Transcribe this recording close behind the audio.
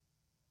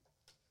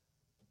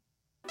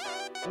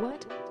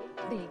What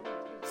the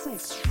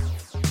sex?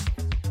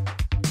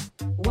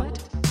 What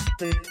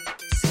the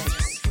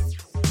sex?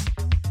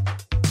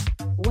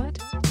 What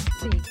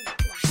the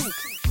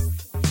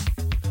sex?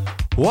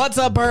 What's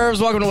up,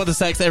 pervs? Welcome to What the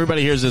Sex.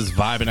 Everybody here's just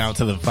vibing out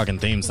to the fucking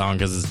theme song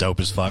because it's dope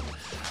as fuck.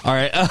 All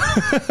right.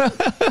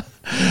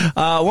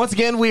 Once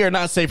again, we are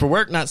not safe for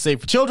work, not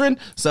safe for children.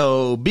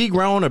 So be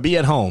grown or be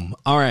at home.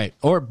 All right.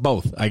 Or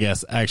both, I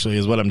guess, actually,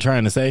 is what I'm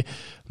trying to say.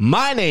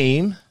 My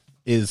name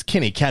is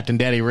Kenny, Captain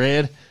Daddy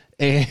Red.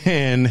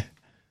 And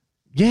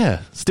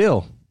yeah,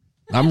 still,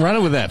 I'm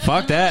running with that.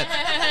 Fuck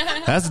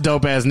that. That's a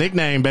dope ass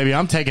nickname, baby.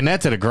 I'm taking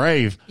that to the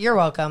grave. You're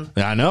welcome.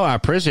 I know. I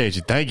appreciate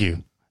you. Thank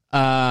you.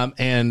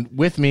 And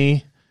with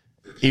me,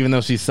 even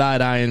though she's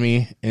side-eyeing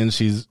me and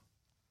she's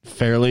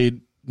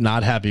fairly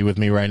not happy with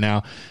me right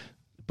now,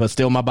 but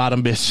still my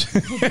bottom bitch.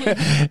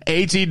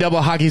 HE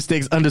double hockey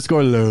sticks _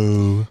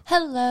 low.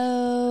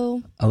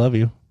 Hello. I love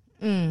you.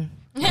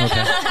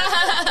 Okay.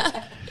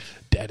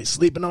 Daddy's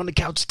sleeping on the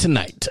couch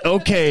tonight.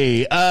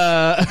 Okay.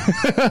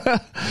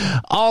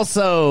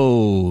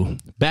 Also,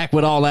 back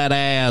with all that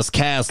ass,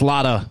 Cass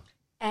Lotta.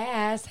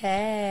 Ass,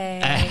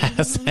 hey.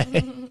 Ass.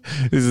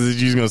 This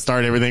is you're gonna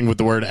start everything with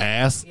the word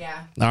ass.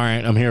 Yeah. All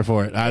right, I'm here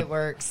for it. It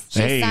works.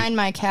 She signed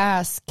my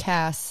cast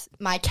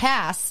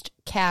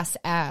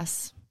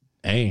ass.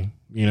 Hey,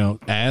 you know,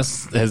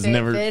 ass has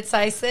never. Fits,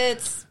 I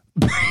sits.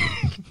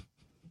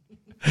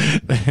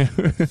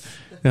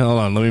 Hold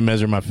on, let me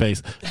measure my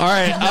face. All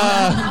right.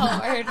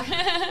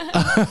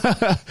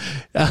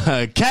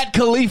 Kat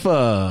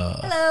Khalifa.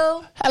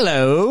 Hello.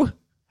 Hello.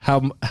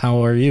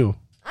 How are you?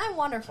 I'm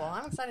wonderful.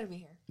 I'm excited to be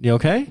here. You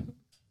okay?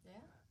 Yeah.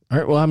 All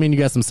right. Well, I mean, you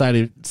got some side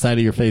of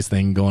your face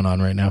thing going on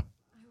right now.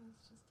 I was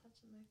just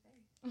touching my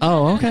face.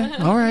 Oh,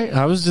 okay. All right.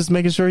 I was just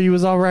making sure you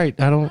was all right.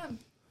 I'm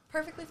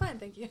perfectly fine,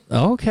 thank you.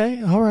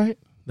 Okay. All right.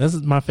 This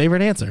is my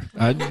favorite answer.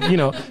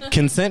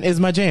 Consent is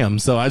my jam,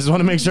 so I just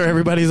want to make sure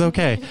everybody's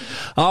okay.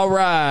 All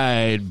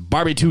right,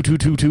 Barbie two.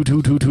 Guess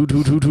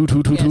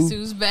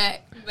who's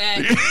back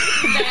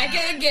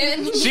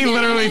again. She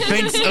literally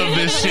thinks of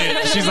this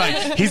shit. She's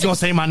like, he's gonna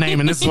say my name,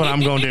 and this is what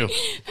I'm gonna do.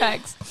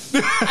 Facts.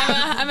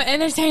 I'm an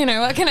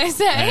entertainer. What can I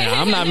say? Yeah,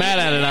 I'm not mad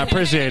at it. I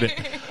appreciate it.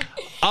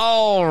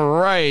 All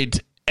right,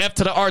 F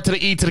to the R to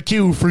the E to the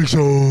Q, freak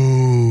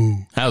show.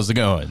 How's it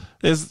going?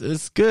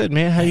 It's good,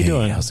 man. How you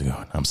doing? How's it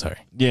going? I'm sorry.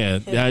 Yeah,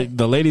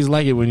 the ladies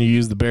like it when you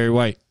use the Barry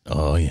White.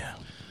 Oh, yeah.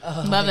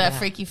 Love that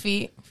freaky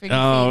feet.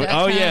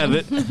 Oh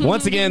yeah.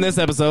 Once again, this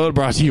episode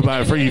brought to you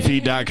by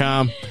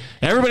freakyfeet.com.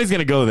 Everybody's going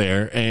to go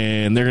there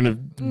and they're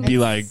going to be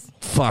like,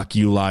 fuck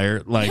you,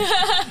 liar. Like,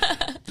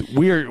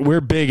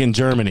 we're big in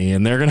Germany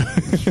and they're going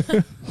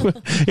to,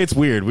 it's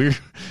weird.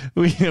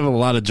 We have a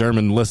lot of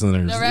German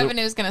listeners. The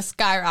revenue is going to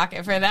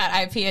skyrocket for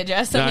that IP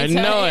address. I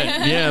know it.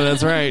 Yeah,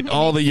 that's right.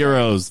 All the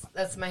euros.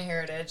 That's my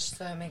heritage,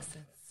 so that makes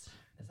sense.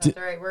 Is that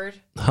the right word?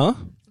 Huh?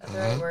 Is that the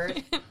right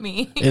word?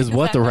 Me. Is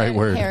what the right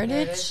word?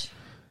 Heritage.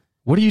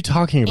 What are you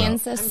talking about?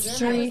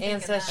 Ancestry.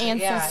 Ancestry.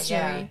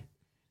 Yeah.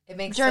 It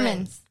makes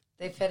German. sense.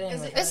 They fit in.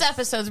 With This us.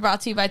 episode's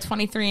brought to you by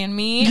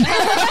 23andMe.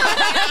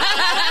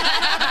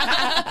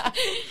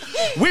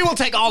 We will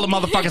take all the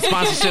motherfucking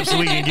sponsorships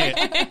we can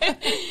get.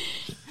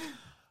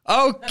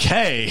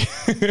 Okay.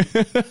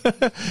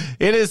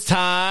 It is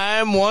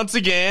time once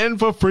again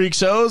for Freak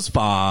Show's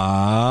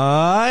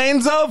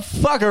Finds of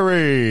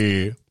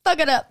Fuckery. Fuck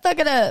it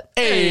up.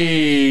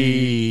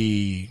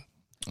 Hey.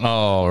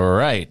 All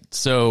right.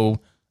 So,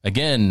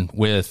 again,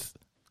 with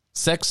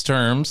sex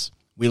terms,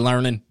 We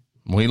learning.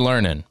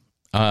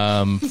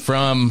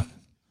 from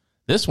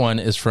this one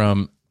is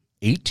from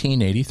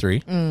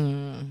 1883.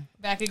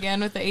 Back again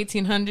with the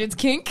 1800s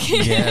kink.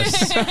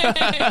 Yes.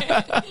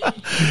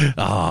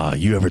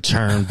 You ever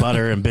churned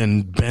butter and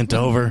been bent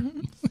over?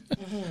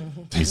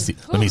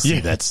 Let me see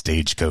that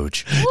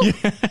stagecoach.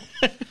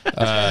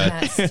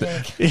 That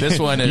stick. This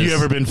one is. You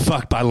ever been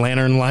fucked by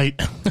lantern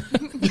light?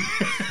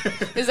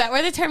 Is that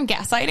where the term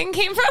gaslighting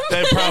came from?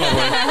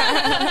 Probably.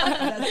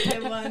 That's a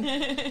good one.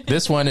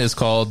 This one is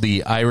called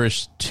the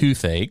Irish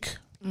toothache.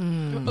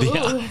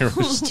 The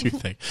Irish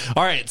toothache.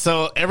 All right,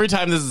 so every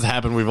time this has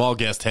happened, we've all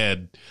guessed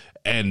head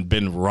and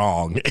been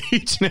wrong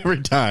each and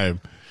every time.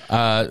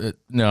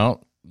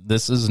 No,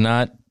 this is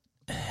not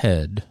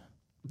head.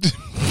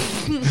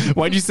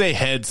 Why'd you say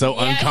head so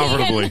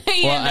uncomfortably?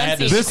 Well, I had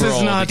to This is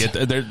scroll not- to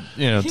get there.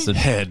 It's a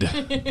Head.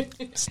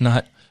 It's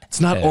not. It's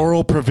not head.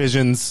 oral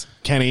provisions,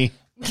 Kenny.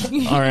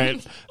 All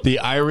right, the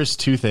Irish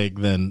toothache.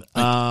 Then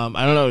I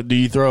don't know. Do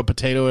you throw a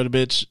potato at a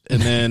bitch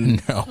and then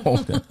No,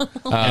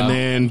 and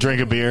then drink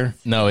a beer?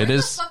 no. It Where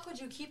is. the fuck would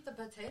you keep the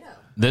potato?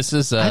 This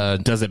is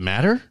Does it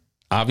matter?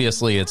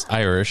 obviously it's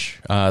Irish.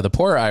 The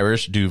poor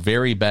Irish do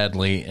very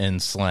badly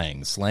in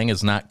slang. Slang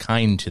is not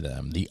kind to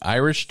them. The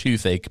Irish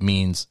toothache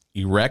means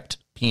erect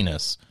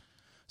penis.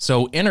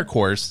 So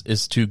intercourse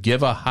is to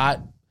give a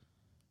hot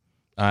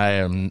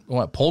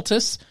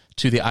poultice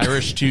to the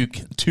Irish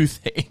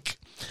toothache.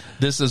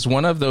 This is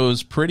one of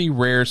those pretty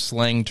rare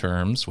slang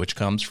terms which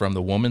comes from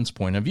the woman's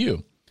point of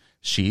view.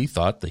 She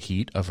thought the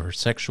heat of her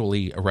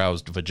sexually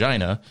aroused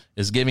vagina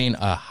is giving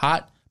a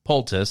hot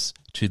poultice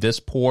to this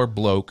poor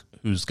bloke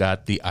who's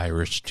got the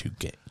Irish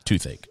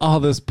toothache. Oh,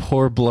 this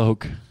poor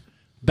bloke.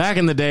 Back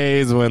in the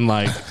days when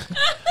like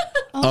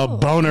a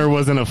boner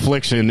was an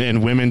affliction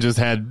and women just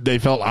they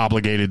felt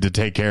obligated to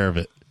take care of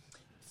it.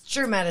 It's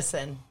true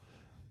medicine.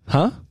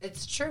 Huh?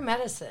 It's true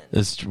medicine.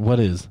 What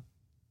is?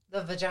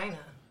 The vagina.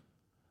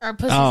 Our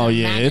pussy's Oh a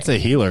yeah, magnet. it's a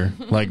healer.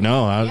 Like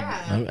no,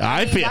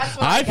 I feel that's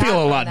what I got a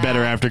from lot that.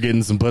 better after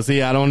getting some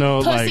pussy. I don't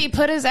know. Pussy Like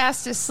put his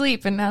ass to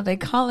sleep, and now they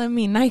calling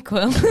me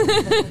NyQuil.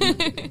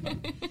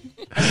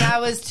 And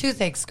now his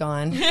toothache's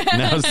gone.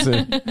 no,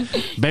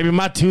 baby,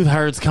 my tooth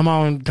hurts. Come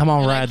on,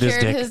 ride this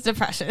Cured dick. his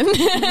depression.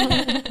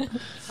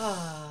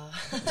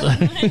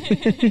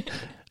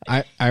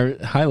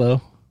 Hi,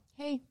 Lo.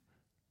 Hey,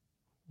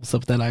 What's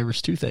up with that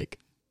Irish toothache?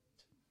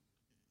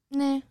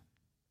 nah.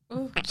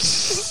 Ooh.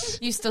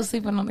 You still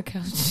sleeping on the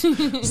couch?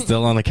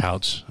 Still on the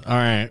couch. All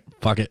right,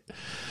 fuck it.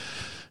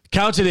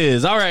 Couch it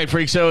is. All right,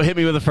 Freak Show, hit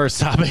me with the first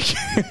topic.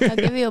 I'll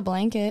give you a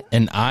blanket.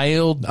 An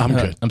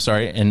good.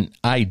 an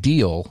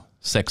ideal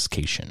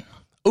sexcation.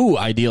 Ooh,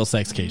 ideal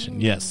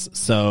sexcation. Yes.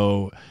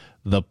 So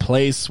the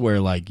place where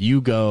like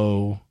you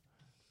go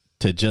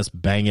to just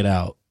bang it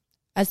out.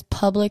 As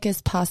public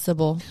as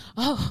possible.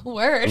 Oh,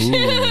 word. Ooh,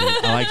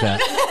 I like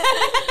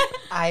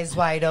that. Eyes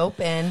wide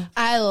open.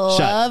 I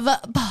love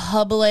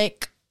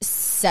public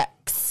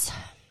sex.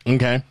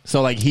 Okay.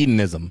 So like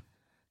hedonism.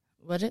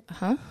 What it?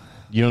 Huh?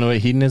 You don't know what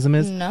hedonism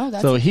is? No,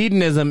 that's- So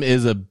hedonism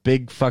is a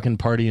big fucking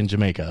party in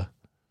Jamaica.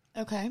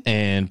 Okay.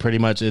 And pretty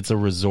much it's a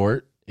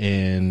resort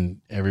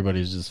and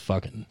everybody's just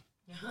fucking.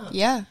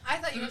 Yeah. I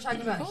thought you were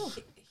talking about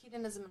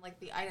hedonism and like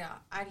the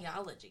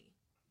ideology.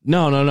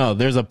 No.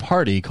 There's a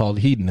party called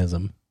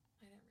hedonism.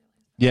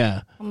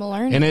 Yeah. I'm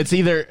learning. And it's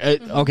either,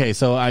 okay,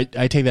 so I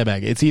take that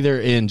back. It's either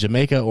in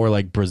Jamaica or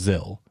like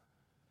Brazil.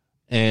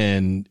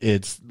 And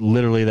it's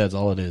literally, that's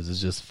all it is.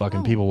 It's just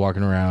fucking people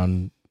walking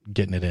around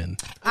getting it in.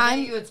 I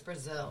bet you it's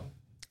Brazil.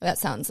 That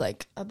sounds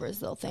like a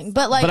Brazil thing.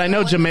 But like, But I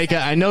know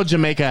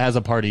Jamaica has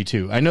a party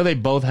too. I know they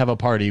both have a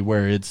party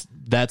where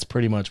that's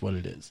pretty much what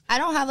it is. I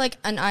don't have like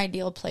an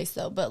ideal place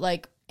though, but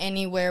like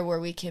anywhere where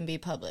we can be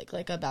public,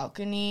 like a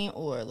balcony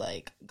or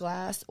like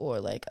glass or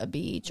like a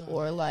beach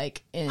or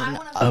like in I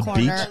wanna a fuck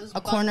beach? corner of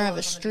a Bungalows on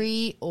the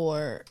street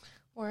or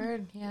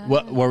Word, yeah.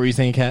 What were you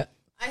saying, Kat?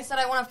 I said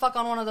I want to fuck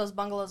on one of those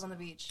bungalows on the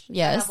beach. That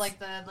Yes. have like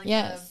the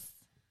Yes.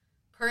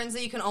 the curtains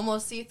that you can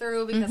almost see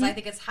through because I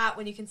think it's hot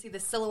when you can see the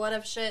silhouette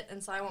of shit,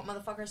 and so I want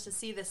motherfuckers to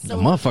see the The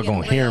silhouette. motherfucker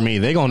gonna hear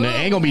me. Ain't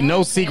gonna be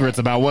no secrets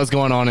about what's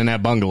going on in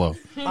that bungalow.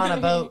 On a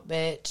boat,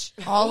 bitch.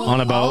 On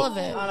a boat? all of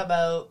it. On a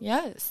boat.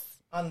 Yes.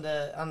 On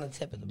the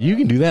tip of the boat. You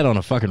can do that on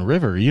a fucking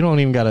river. You don't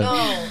even gotta.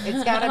 No,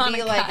 it's got to On be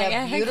a like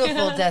kayak. a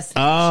beautiful destination.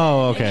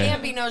 Oh, It okay.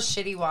 can't be no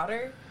shitty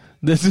water.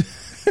 This is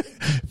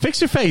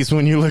fix your face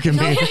when you look at me.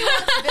 Nobody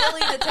wants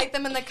Billy to take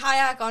them in the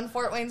kayak on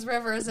Fort Wayne's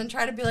rivers and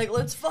try to be like,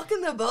 let's fuck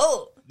in the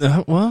boat.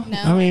 Well,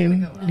 I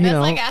mean, you That's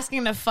know, like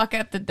asking to fuck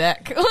at the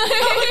deck.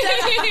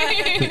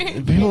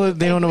 people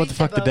they don't know what the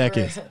fuck the Tip deck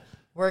over. is.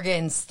 We're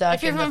getting stuck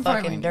If you're in the from Fort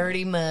fucking Wayne.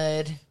 dirty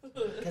mud.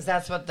 Because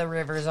that's what the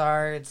rivers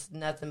are. It's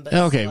nothing but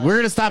Okay, slush. we're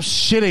gonna stop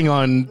shitting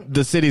on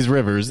the city's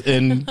rivers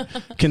and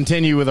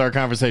continue with our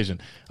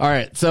conversation. All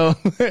right, so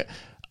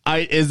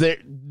is there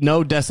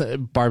no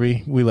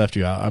Barbie? We left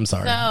you out. I'm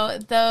sorry. So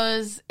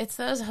it's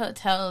those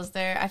hotels.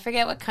 I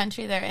forget what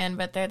country they're in,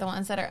 but they're the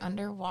ones that are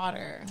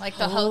underwater. Like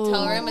the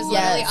hotel room is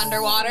literally yes.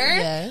 underwater.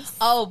 Yes.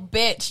 Oh,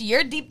 bitch,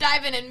 you're deep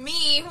diving in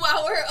me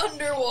while we're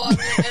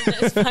underwater in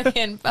this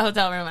fucking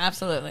hotel room.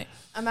 Absolutely.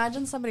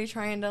 Imagine somebody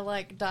trying to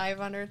like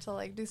dive under to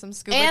like do some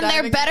scuba And there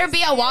diving. better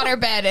be a water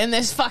bed in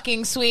this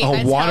fucking suite. A I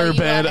tell water you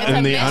bed what. It's in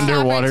a the missed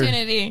underwater?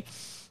 opportunity.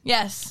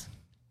 Yes.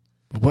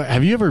 What,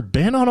 have you ever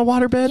been on a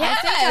waterbed? I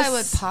think I would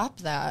Yes. pop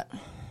that.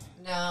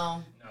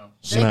 No.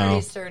 They're No.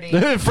 pretty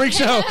sturdy. Freak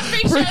show.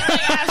 Absolutely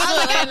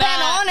I've been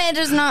on it,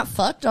 just not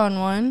fucked on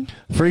one.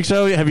 Freak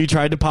show. Have you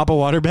tried to pop a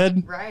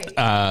waterbed? Right.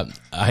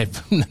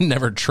 I've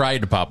never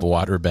tried to pop a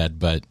waterbed,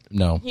 but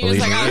no, He was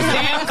believe like, me, I was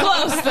damn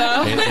close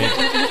though.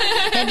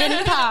 It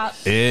didn't pop.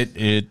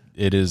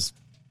 it is.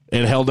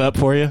 It held up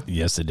for you.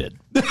 Yes, it did.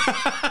 All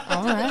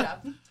right.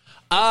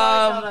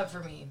 Always held up for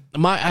me.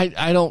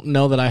 I don't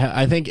know that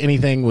I think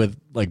anything with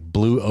like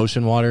blue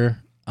ocean water.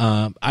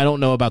 I don't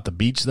know about the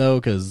beach though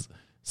because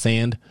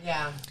sand.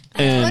 Yeah.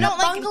 And But don't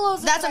like. Bungalows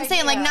is That's a what I'm good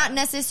saying. Like idea. not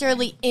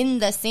necessarily in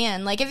the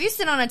sand. Like if you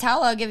sit on a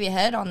towel, I'll give you a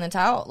head on the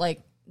towel,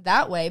 like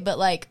that way. But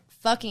like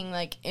fucking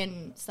like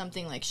in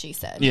something like she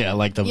said. yeah,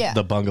 like the Yeah.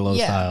 the bungalow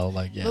Yeah. style.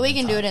 Like yeah, But we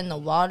can do it in the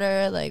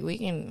water. Like we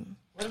can.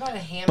 What about a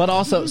hammock? But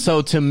also,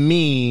 so to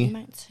me,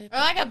 Or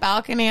like a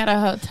balcony at a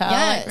hotel,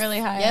 Yes. like really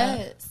high up.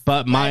 Yes.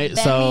 but my Bend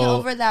me so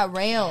over that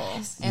rail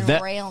and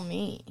That- rail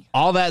me.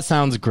 all that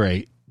sounds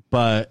great,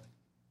 but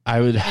I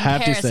would In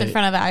have Paris to say in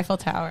front of the Eiffel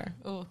Tower.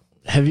 Ooh.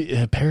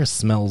 Paris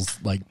smells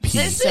like pee.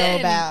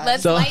 Listen, bad.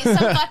 let's So- light some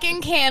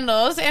fucking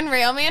candles and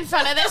rail me in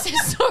front of this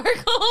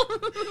historical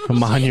A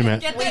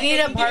monument. We need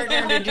a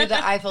partner to do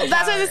the Eiffel Tower.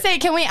 That's what I was gonna say.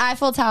 Can we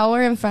Eiffel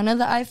Tower in front of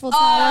the Eiffel Tower?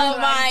 Oh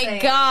I'm my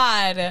saying.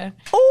 God.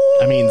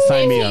 I mean,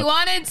 sign me If he up.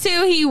 wanted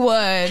to, he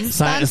would.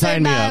 Sign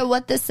Sponsored me by up.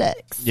 What the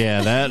Sex.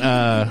 Yeah,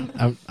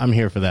 that I'm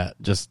here for that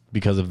just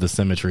because of the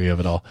symmetry of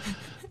it all.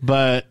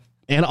 But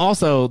and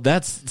also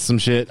that's some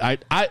shit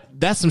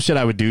that's some shit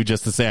I would do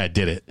just to say I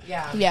did it.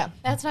 Yeah.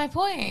 That's my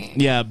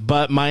point. Yeah,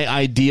 but my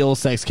ideal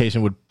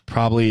sexcation would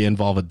probably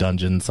involve a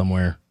dungeon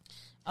somewhere.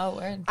 Oh,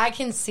 word. I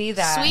can see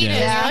that. Sweden.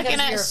 Yeah. You're looking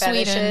Because at your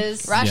Sweden.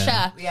 fetishes.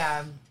 Russia.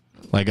 Yeah.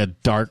 Like a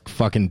dark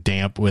fucking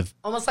damp with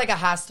Almost like a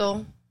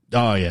hostel.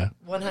 oh yeah.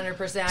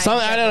 100%. So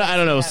I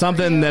don't know,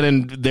 something that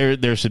in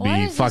there should What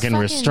be is this fucking fucking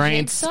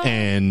restraints jigsaw?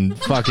 and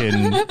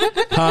fucking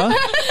huh?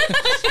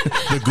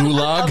 The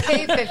gulag.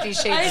 Okay, 50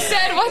 Shades. I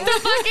said, what the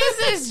fuck is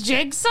this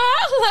jigsaw?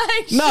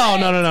 Like,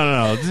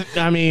 No.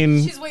 I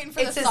mean, She's waiting for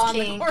It's the his saw in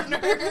the kink. corner.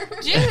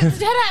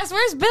 deadass,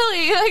 where's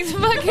Billy? Like, the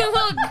fucking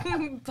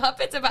little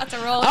puppet's about to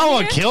roll. I don't in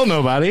want to here. kill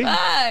nobody. Fuck.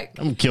 I'm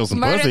gonna kill some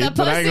Murder pussy, the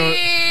but I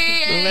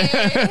ain't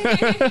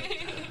gonna. pussy.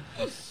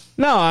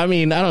 No, I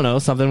mean, I don't know,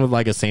 something with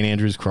like a St.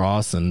 Andrew's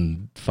cross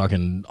and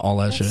fucking all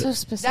that shit. So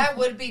specific. That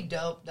would be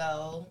dope,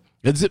 though.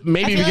 It's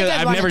maybe I feel because like I'd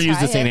I've wanna never used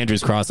the try St. it.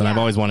 Andrew's cross and I've Yeah.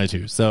 always wanted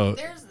to. So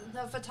There's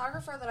the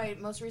photographer that I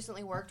most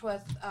recently worked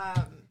with,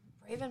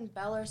 Raven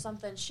Bell or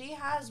something. She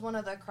has one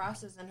of the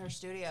crosses in her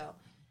studio,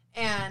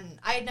 and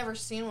I had never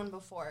seen one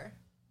before.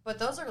 But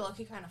those are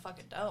lucky kind of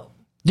fucking dope.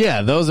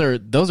 yeah, those are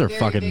Very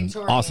fucking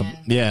Victorian. awesome.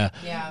 Yeah.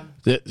 Yeah,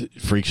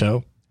 Freak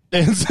show.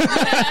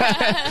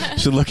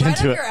 Should look right into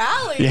up it. your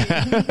alley.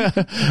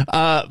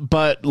 Yeah.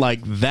 But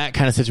like that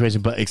kind of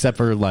situation, but except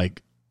for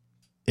like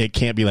it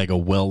can't be like a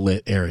well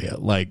lit area.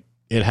 Like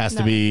it has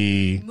to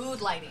be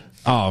Mood lighting.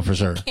 oh for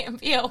sure.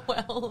 Can't be a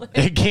well.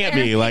 It can't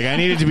be. Like I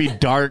need it to be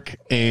dark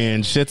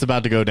and shit's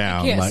about to go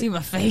down. Can't Like, see my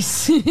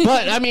face.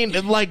 but I mean,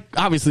 like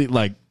obviously,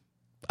 like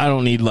I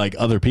don't need like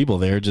other people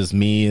there. Just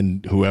me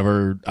and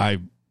whoever I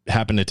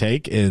happen to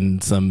take,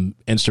 and some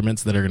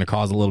instruments that are going to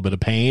cause a little bit of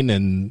pain,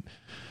 and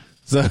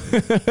so And some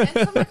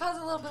that cause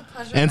a little bit of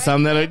pleasure. and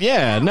some that are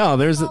yeah. No,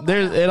 there's All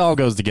there's it all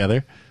goes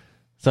together.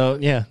 So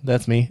yeah,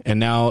 that's me, and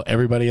now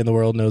everybody in the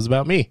world knows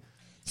about me.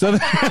 So We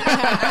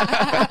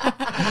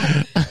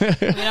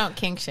don't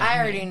kink shame. I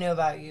already knew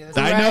about you.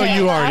 I know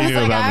you I already was knew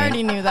like, about I me.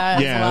 already knew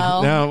that Yeah. as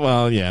well. No.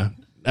 Well. Yeah.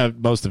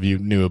 Most of you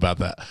knew about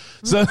that.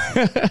 So,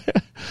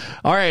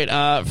 all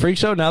right, freak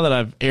show. Now that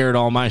I've aired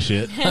all my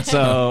shit,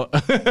 so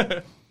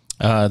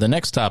The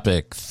next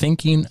topic: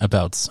 thinking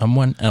about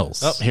someone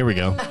else. oh, here we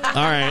go. All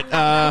right,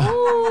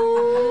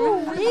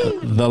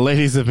 the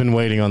ladies have been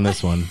waiting on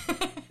this one.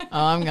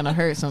 Oh, I'm gonna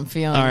hurt some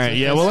feelings. All right,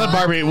 yeah, we'll let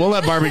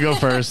Barbie go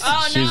first.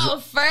 Oh no!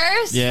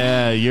 First.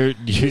 Yeah, you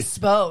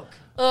Spoke.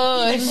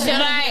 Oh, should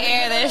I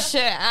air this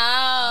shit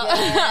out?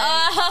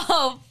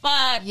 Oh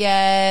fuck.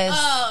 Yes.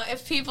 Oh,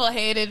 if people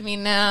hated me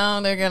now,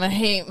 they're gonna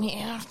hate me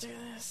after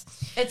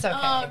this. It's okay.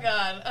 Oh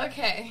god.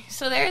 Okay.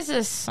 So there's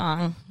this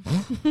song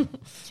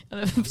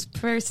this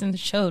person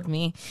showed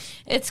me.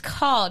 It's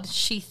called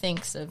She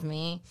Thinks of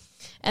Me.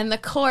 And the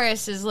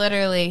chorus is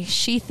literally,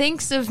 she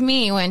thinks of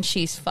me when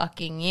she's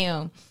fucking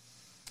you.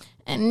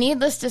 And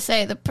needless to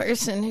say, the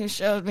person who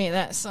showed me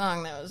that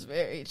song, that was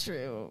very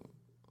true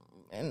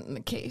in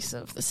the case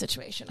of the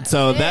situation. I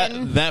so was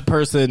in. that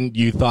person,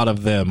 you thought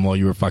of them while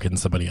you were fucking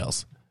somebody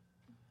else.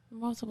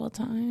 Multiple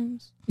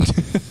times.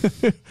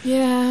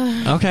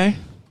 Yeah. Okay,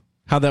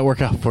 how'd that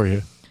work out for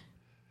you?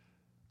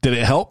 Did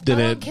it help? Did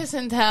I it? don't kiss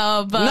and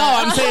tell, but No,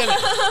 I'm saying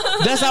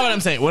that's not what I'm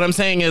saying. What I'm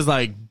saying is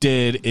like,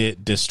 did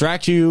it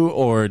distract you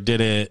or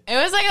did it? it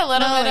was like a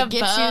little No, bit it of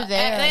gets both. you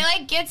there. It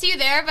like gets you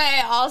there, but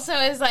it also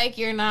is like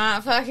you're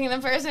not fucking the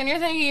person you're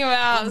thinking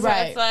about. So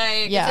Right. it's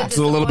like Yeah. It's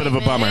a little bit of a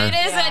bummer. It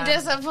is Yeah. a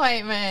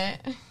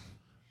disappointment.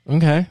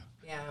 Okay,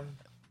 Yeah.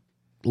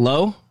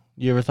 Lo,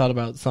 you ever thought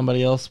about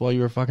somebody else while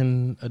you were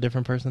fucking a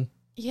different person?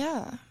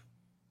 Yeah.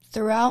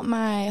 Throughout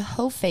my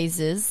hoe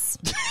phases,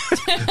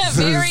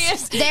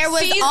 Various there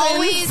was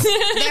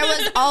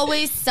seasons.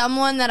 always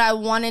someone that I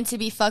wanted to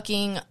be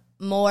fucking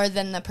more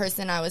than the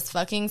person I was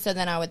fucking, so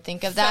then I would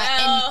think of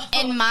that. So-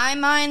 In my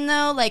mind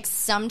though, like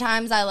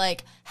sometimes I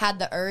like had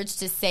the urge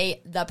to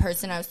say the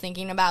person I was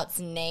thinking about's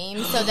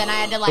name, so then I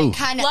had to like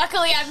kind of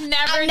Luckily, I've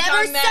never said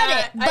done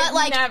that. it, but I've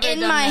like never in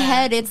done my that.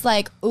 head, it's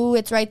like, ooh,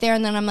 it's right there,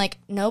 and then I'm like,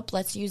 nope,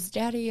 let's use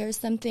daddy or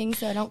something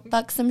so I don't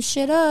fuck some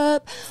shit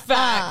up.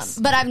 Facts.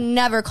 But I've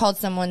never called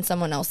someone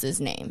else's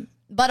name.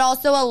 But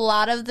also, a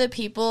lot of the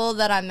people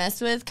that I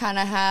mess with kind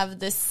of have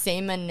the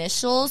same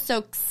initials,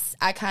 so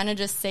I kind of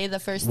just say the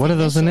first. What are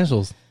those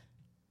initials?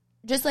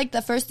 Just like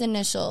the first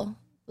initial.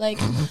 Like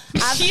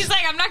She's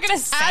like, I'm not gonna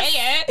say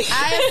it. I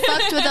have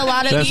fucked with a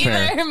lot of That's people.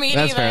 fair. Me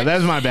That's neither. fair.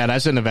 That's my bad. I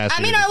shouldn't have asked.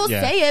 I mean, you. I will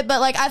Yeah. say it, but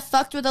like I've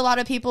fucked with a lot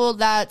of people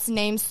that's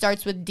name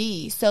starts with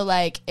D. So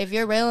like if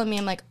you're railing me,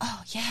 I'm like,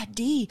 oh yeah,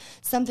 D,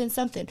 something,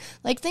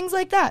 like things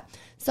like that.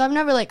 So I've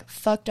never like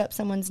fucked up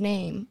someone's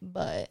name,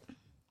 but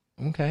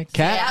Okay.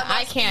 Cat?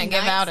 I can't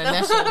give out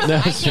nice, initials. No,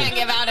 I sure. can't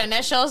give out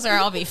initials, or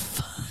I'll be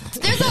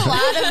fucked. There's a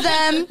lot of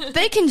them.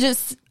 They can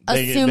just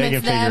assume They can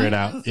it's figure them. it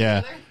out.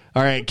 Yeah.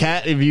 All right,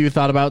 Kat, have you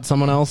thought about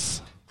someone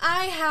else?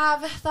 I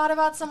have thought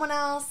about someone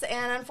else,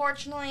 and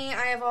unfortunately,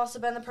 I have also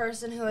been the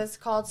person who has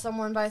called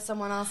someone by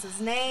someone else's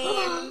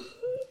name.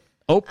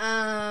 Oh.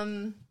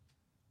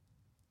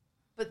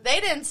 But they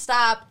didn't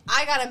stop.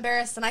 I got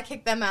embarrassed, and I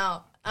kicked them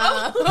out.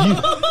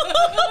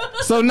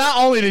 So not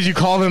only did you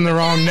call them the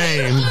wrong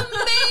name,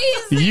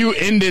 Amazing. you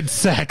ended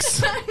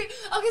sex.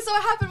 Okay, so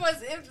what happened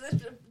was,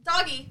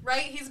 Doggy,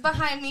 right? He's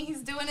behind me.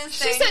 He's doing his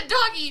thing. She said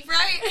doggy,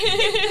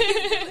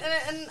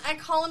 right? and I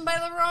call him by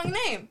the wrong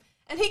name.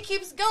 And he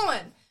keeps going.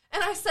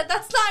 And I said,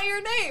 that's not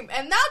your name.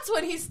 And that's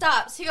when he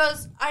stops. He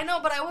goes, I know,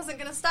 but I wasn't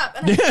going to stop.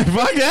 And I Yeah,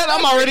 fuck that.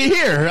 I'm already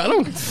here. I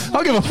don't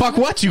give a fuck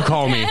what you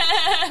call me.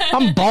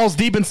 I'm balls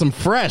deep in some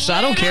fresh. I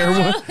don't care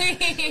what.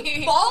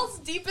 balls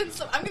deep in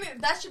some.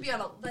 That should be on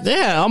a.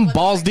 Yeah, I'm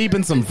balls deep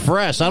in some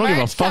fresh. I don't give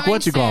a Merch fuck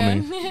what you call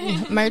coming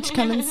me. Merch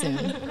coming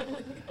soon.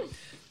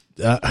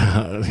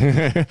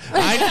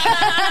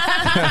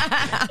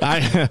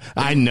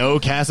 I know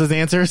Cass's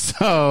answer,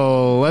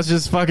 so let's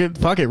just fuck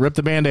it, rip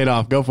the Band-Aid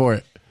off, go for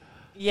it.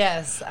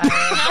 Yes,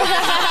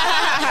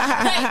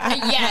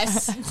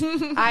 Yes.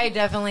 I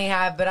definitely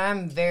have, but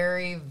I'm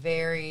very,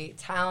 very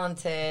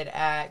talented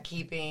at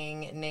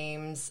keeping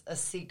names a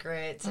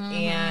secret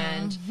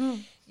and,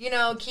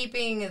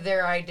 keeping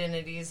their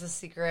identities a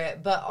secret,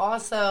 but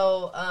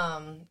also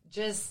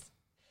just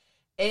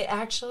it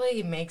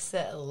actually makes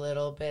it a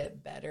little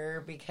bit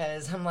better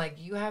because I'm like,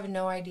 you have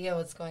no idea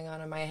what's going on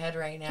in my head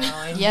right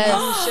now. And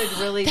Yes. you should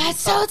really be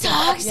That's so fucking-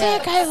 toxic.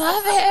 Yes. I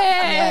love it.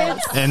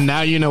 Yes. And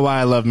now you know why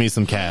I love me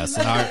some Cass.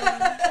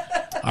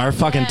 Our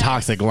fucking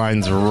toxic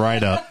lines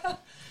right up.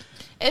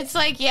 It's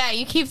like, yeah,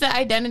 you keep the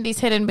identities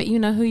hidden, but you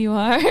know who you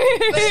are. But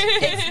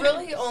it's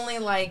really only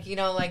like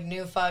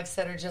new fucks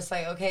that are just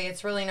like, okay,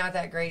 it's really not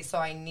that great, so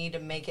I need to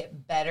make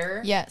it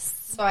better. Yes.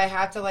 So I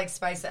have to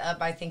spice it up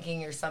by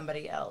thinking you're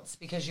somebody else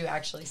because you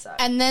actually suck.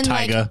 And then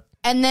Tyga.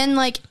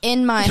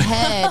 in my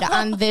head,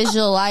 I'm He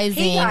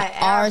visualizing got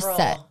our Avril.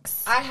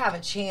 sex. I have a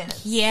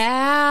chance.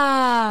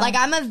 Yeah. Like,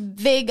 I'm a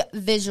big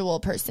visual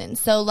person.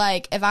 So,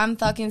 if I'm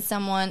fucking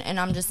someone and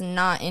I'm just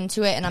not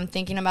into it and I'm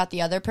thinking about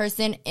the other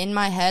person, in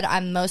my head,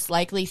 I'm most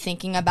likely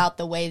thinking about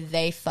the way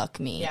they fuck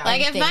me. Yeah.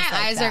 Like, and if my things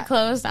like eyes that. are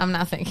closed, I'm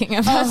not thinking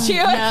about you.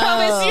 I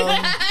promise you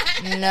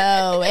that.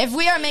 No. If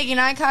we are making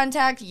eye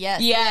contact, yes.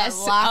 we are Yes.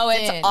 locked Oh,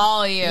 it's in.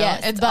 all you.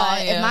 Yes, It's but all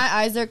you. if my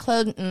eyes are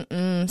closed,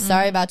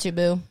 sorry about you,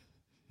 boo.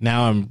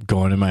 Now I'm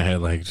going in my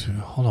head like,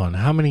 hold on,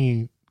 how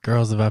many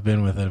girls have I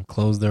been with that have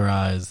closed their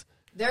eyes?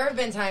 There have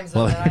been times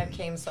Well- that I've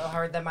came so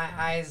hard that my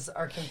eyes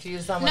are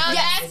confused on what No, they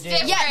that's need to do.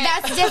 different. Yeah,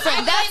 that's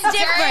different. That's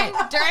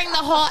different. During the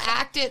whole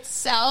act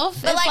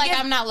itself, But, it's like if-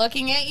 I'm not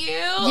looking at you.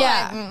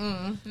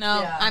 Yeah.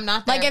 No, Yeah. I'm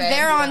not there. Like, if babe.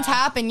 they're on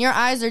top and your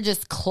eyes are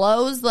just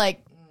closed,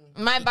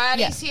 My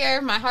body's Yes.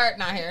 here, my heart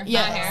not here.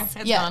 yes, Not here.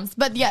 It's yes. gone.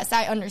 But yes,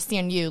 I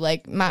understand you.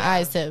 Like, my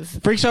eyes have.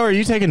 Freak Show, are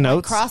you taking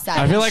notes? cross-eyed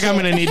I feel like I'm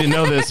shit. going to need to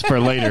know this for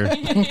later.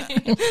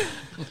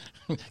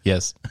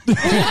 Yes.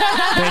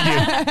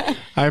 Thank you.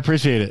 I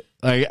appreciate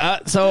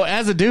it. So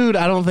as a dude,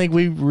 I don't think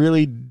we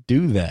really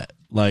do that.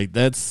 Like,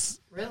 that's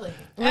Really?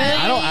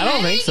 I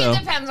don't think so. It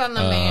depends on the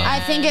man. I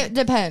think it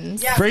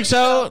depends. Yeah. Freak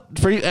Show.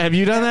 Have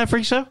you done that,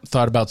 Freak Show?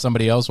 Thought about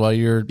somebody else while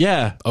you're.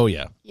 Yeah. Oh,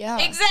 yeah. Yeah.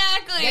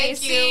 Exactly. Thank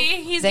See,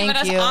 you. he's Thank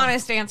giving us you.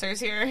 honest answers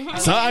here.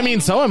 So I mean,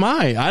 so am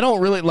I. I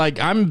don't really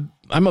I'm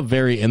a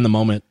very in the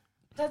moment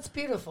That's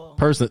beautiful.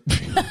 person.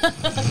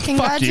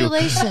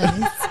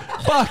 Congratulations.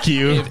 Fuck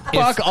you.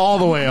 Fuck all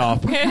the way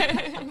off.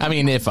 I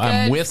mean, if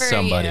I'm Good with for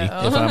somebody, you.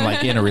 if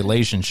I'm in a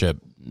relationship,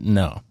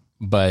 no.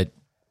 But,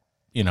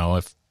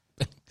 if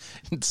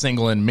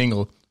single and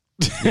mingle,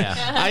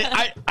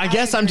 yeah. I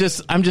guess I'm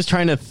just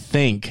trying to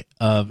think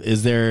of,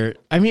 is there,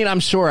 I mean, I'm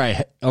sure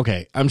I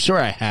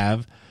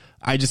have.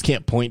 I just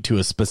can't point to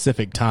a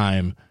specific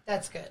time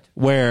That's good.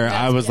 where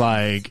I was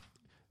like,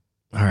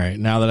 all right,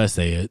 now that I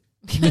say it,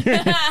 He's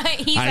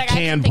I like,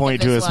 can think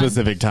point of to a this one.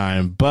 specific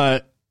time,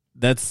 but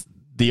that's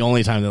the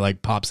only time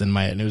that pops in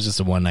my head. And it was just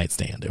a one night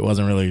stand. It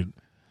wasn't really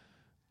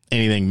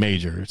anything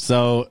major.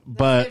 So, Good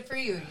but for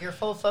you. Your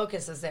full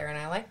focus is there, and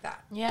I like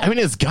that. Yeah. I mean,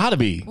 it's gotta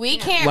be. We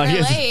can't Like,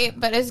 it's- relate,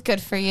 but it's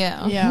good for you.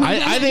 Yeah.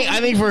 I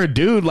think for a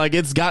dude,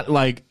 it's got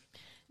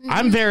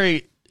I'm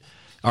very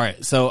all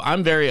right. So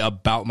I'm very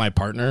about my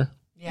partner.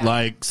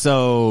 Yeah.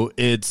 So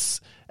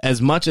it's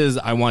as much as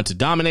I want to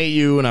dominate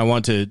you and I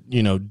want to,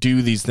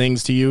 do these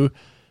things to you,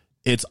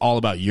 it's all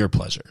about your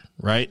pleasure,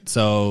 right?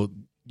 So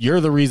you're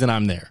the reason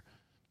I'm there,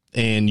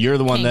 and you're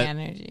the one King that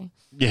energy.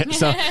 yeah.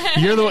 So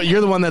you're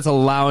the one that's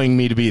allowing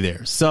me to be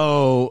there.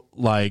 So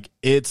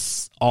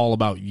it's all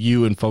about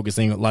you and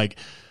focusing.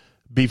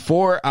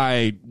 Before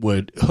I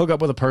would hook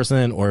up with a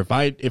person, or if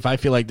I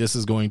feel like this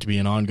is going to be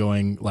an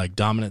ongoing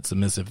dominant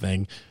submissive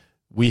thing,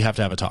 we have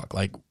to have a talk.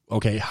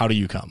 Okay, how do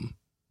you come?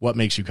 What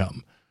makes you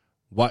come?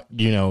 What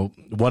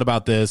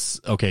about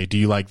this? Okay, do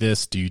you like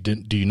this? Do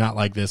you not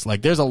like this?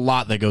 There's a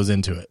lot that goes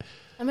into it.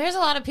 And there's a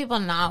lot of people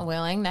not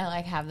willing to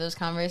like have those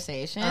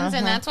conversations,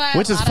 and that's why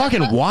Which is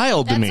fucking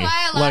wild to me. That's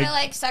why a lot Like- of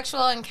like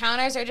sexual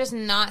encounters are just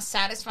not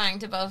satisfying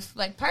to both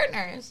like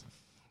partners.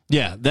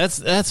 Yeah,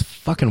 that's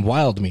fucking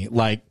wild to me.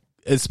 Like,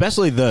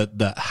 especially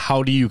the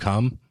how do you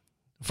come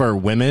for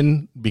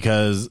women,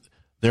 because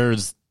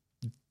there's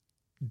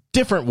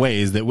different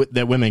ways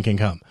that women can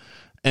come,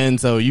 and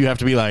so you have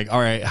to be like, all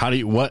right, how do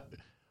you what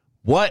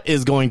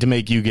is going to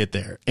make you get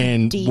there?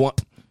 And Deep.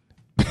 what?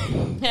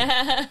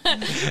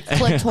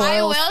 Clitoral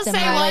I will say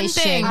one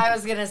stimulation. thing. I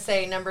was gonna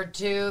say number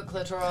 2,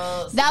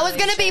 clitoral. That was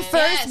gonna be stimulation.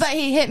 first, Yes. but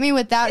he hit me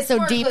with that, It's so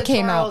more deep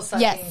came clitoral out.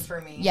 sucking Yes, for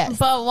me. yes.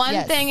 But one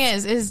Yes. thing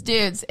is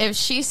dudes, if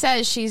she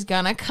says she's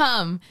gonna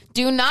come,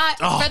 do not,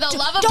 for the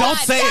love of don't God,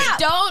 say it.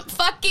 don't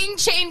fucking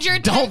change your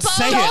Don't tempo.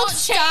 say it. Don't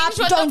change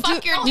what Don't the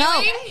fuck do. you're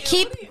No, doing.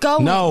 keep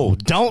going. No,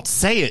 don't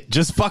say it.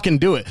 Just fucking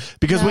do it.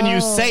 Because when you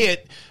No. say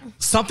it,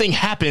 something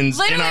happens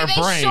Literally, in our they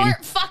brain.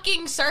 short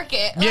fucking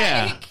circuit.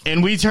 Yeah, Like,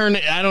 and we turn.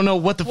 I don't know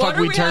what the what fuck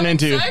are we turn having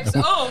into. sex?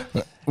 Oh.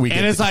 We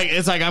And it's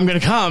like I'm gonna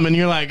come, and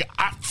you're like,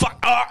 fuck,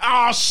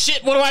 oh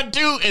shit, what do I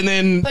do? And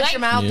then Put your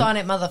mouth on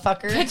it,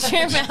 motherfucker. Put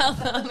your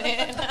mouth on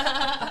it.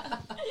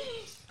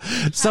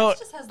 so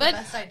Just has the But-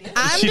 best idea.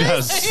 I'm she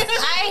just. does.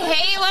 I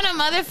hate when a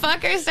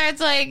motherfucker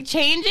starts like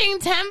changing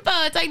tempo.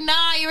 It's like,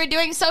 nah, you were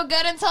doing so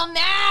good until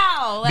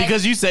now. Like,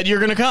 Because you said you're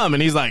gonna come,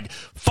 and he's like,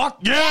 fuck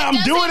yeah, that I'm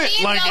doesn't doing it.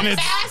 mean Like, go and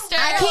it's faster.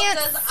 I can't-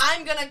 Does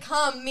I'm gonna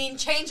come mean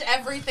change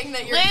everything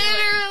that you're doing?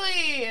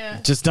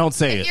 Literally. just don't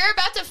say it. You're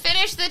about to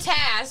finish the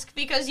task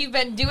because you've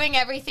been doing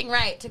everything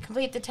right to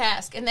complete the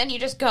task, and then you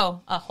just go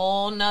a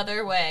whole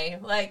nother way.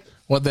 Like,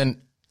 well,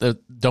 then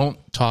don't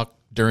talk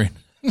during.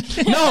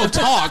 No,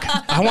 talk.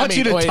 I want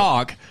you to wait.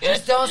 talk.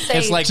 Just don't say.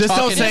 It's like Just don't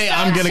talking- say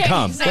I'm gonna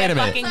come. Say Wait a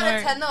minute. fucking 9 out of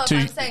word. 10 though, if To-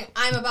 I'm saying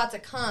I'm about to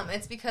come,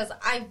 it's because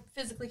I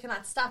physically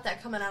cannot stop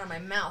that coming out of my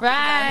mouth. because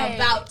Right. I'm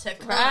about to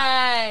come.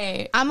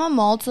 Right. I'm a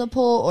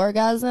multiple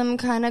orgasm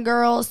kind of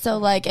girl, so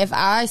like if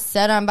I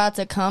said I'm about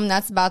to come,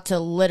 that's about to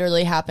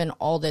literally happen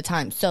all the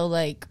time. So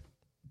like,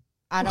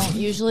 I don't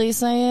usually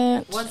say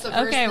it. Once the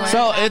first Okay, one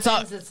So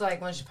happens, it's it's like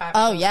once you pop.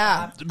 Oh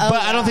yeah, But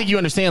I don't think you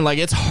understand. Like,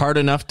 it's hard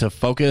enough to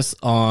focus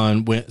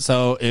on when.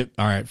 So it.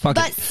 All right, fuck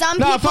But it. some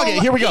no, people- fuck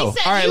it. Here we He go.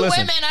 said All right, you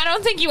listen. women, I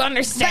don't think you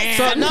understand.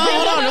 So no,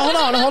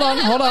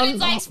 hold What on. it's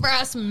like for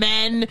us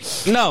men.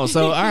 No,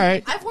 so all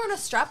right. I've worn a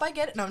strap. I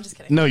get it. No, I'm just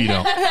kidding. No, you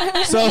don't.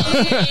 So.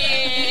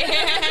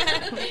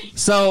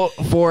 So,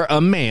 for a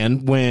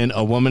man, when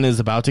a woman is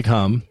about to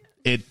come,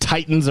 it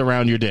tightens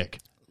around your dick.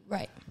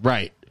 right.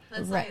 Right.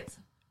 That's Right. science.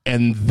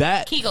 And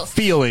that Kegels.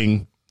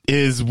 feeling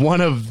is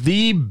one of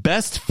the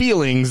best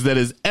feelings that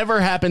has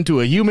ever happened to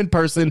a human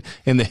person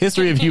in the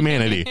history of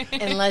humanity.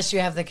 Unless you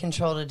have the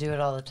control to do it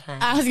all the time.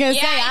 I was gonna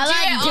say I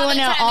like doing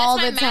it all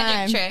the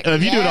time.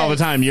 If you do it all the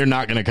time, you're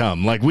not going to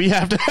come. Like, we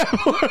have to,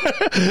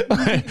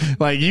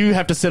 like, you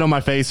have to sit on my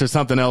face or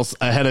something else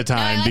ahead of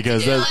time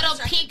because do a there's- little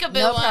peekaboo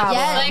No ones, problem.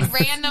 Yes. like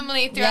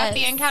randomly throughout Yes.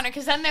 the encounter,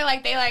 because then they're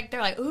like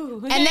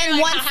ooh, And then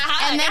You're once, like, "Ha,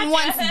 ha, and then gotcha."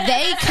 once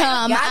they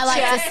come, I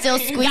like to still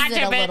squeeze Gotcha,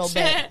 it a little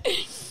bitch.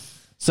 bit.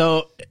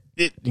 so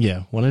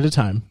yeah, one at a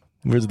time.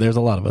 There's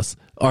a lot of us.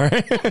 All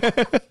right.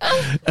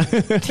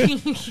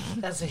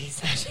 That's what he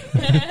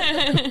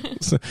said.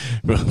 So,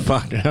 well,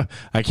 fuck.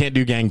 I can't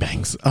do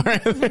gangbangs. All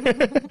right.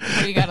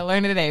 Well, you got to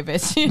learn today,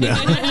 bitch.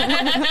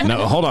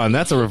 No, hold on.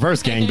 That's a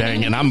reverse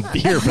gangbang, and I'm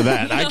here for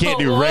that. I can't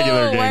do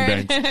regular Whoa,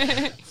 word.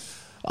 gangbangs.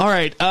 All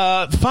right.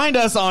 Find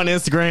us on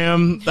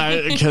Instagram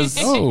because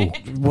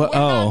what?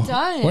 Oh,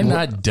 Done. We're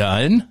not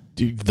done.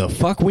 dude, the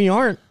fuck we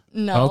aren't.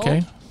 No.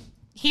 Okay.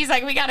 He's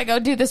like, we got to go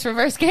do this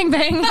reverse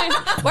gangbang.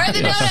 Where are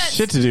the donuts?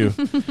 Shit to do.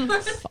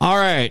 All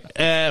right.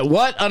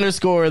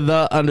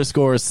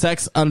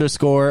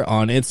 What_the_sex_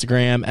 on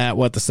Instagram, at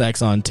what the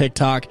sex on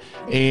TikTok,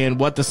 and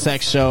what the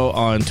sex show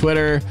on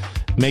Twitter.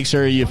 Make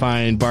sure you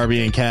find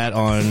Barbie and Kat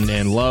on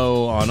and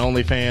Low on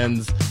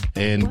OnlyFans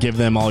and give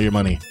them all your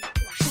money.